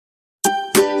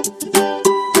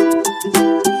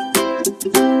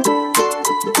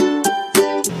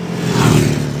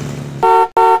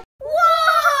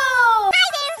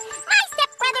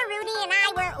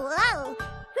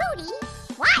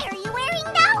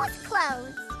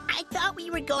thought we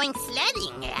were going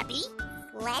sledding, Abby.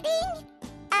 Sledding?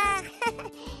 I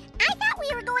thought we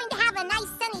were going to have a nice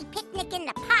sunny picnic in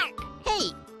the park. Hey,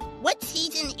 what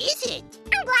season is it?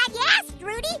 I'm glad you asked,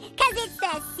 Rudy, because it's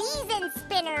the season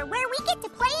spinner where we get to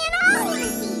play in all the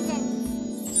seasons.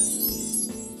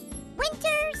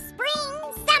 Winter,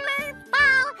 spring, summer,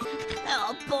 fall.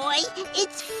 Oh boy,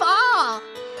 it's fall.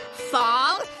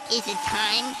 Fall is a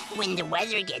time when the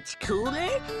weather gets cooler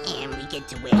and we get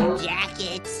to wear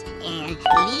jackets and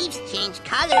leaves change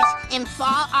colors and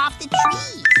fall off the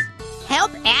trees.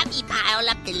 Help Abby pile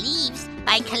up the leaves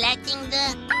by collecting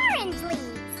the Orange leaves.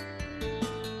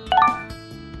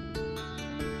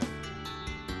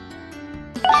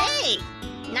 Hey,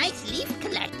 nice leaf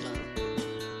collecting.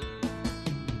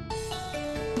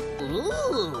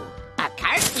 Ooh, a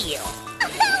cartwheel.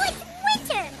 Oh, it's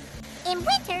winter! In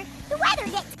winter, the weather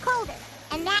gets colder,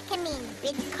 and that can mean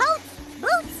big coats,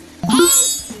 boots, and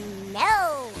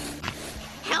snow.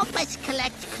 Help us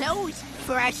collect clothes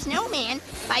for our snowman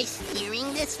by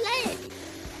steering the sled.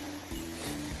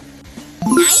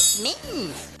 Nice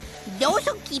mittens. Those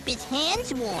will keep his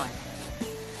hands warm.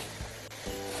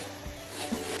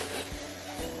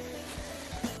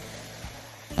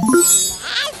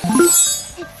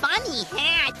 Funny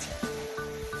hat.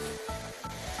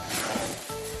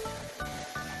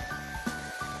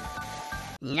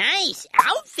 Nice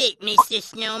outfit, Mr.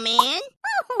 Snowman.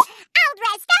 All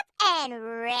dressed up and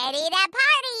ready to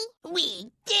party.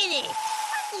 We did it.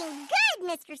 Looking good,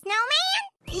 Mr. Snowman.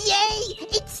 Yay!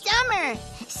 It's summer!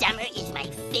 Summer is my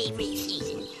favorite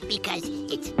season because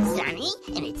it's sunny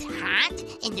and it's hot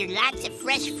and there are lots of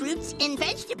fresh fruits and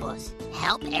vegetables.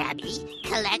 Help Abby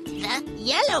collect the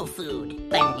yellow food.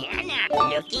 Banana,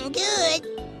 looking good.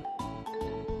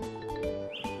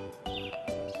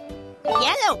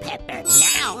 Yellow pepper.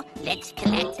 Now let's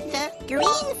collect the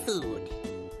green food.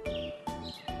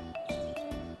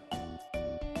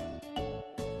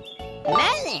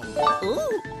 Melon.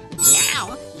 Ooh.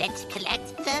 Now, let's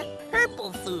collect the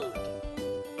purple food.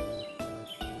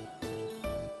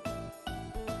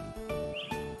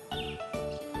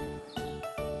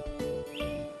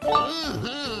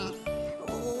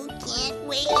 Oh, can't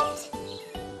wait.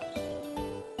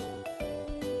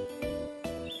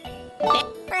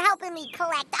 For helping me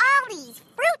collect all these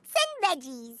fruits and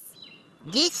veggies.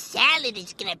 This salad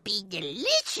is gonna be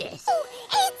delicious. Oh,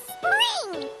 it's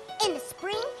spring! In the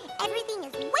spring, everything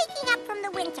is waking up from the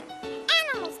winter.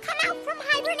 Animals come out from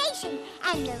hibernation,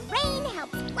 and the rain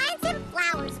helps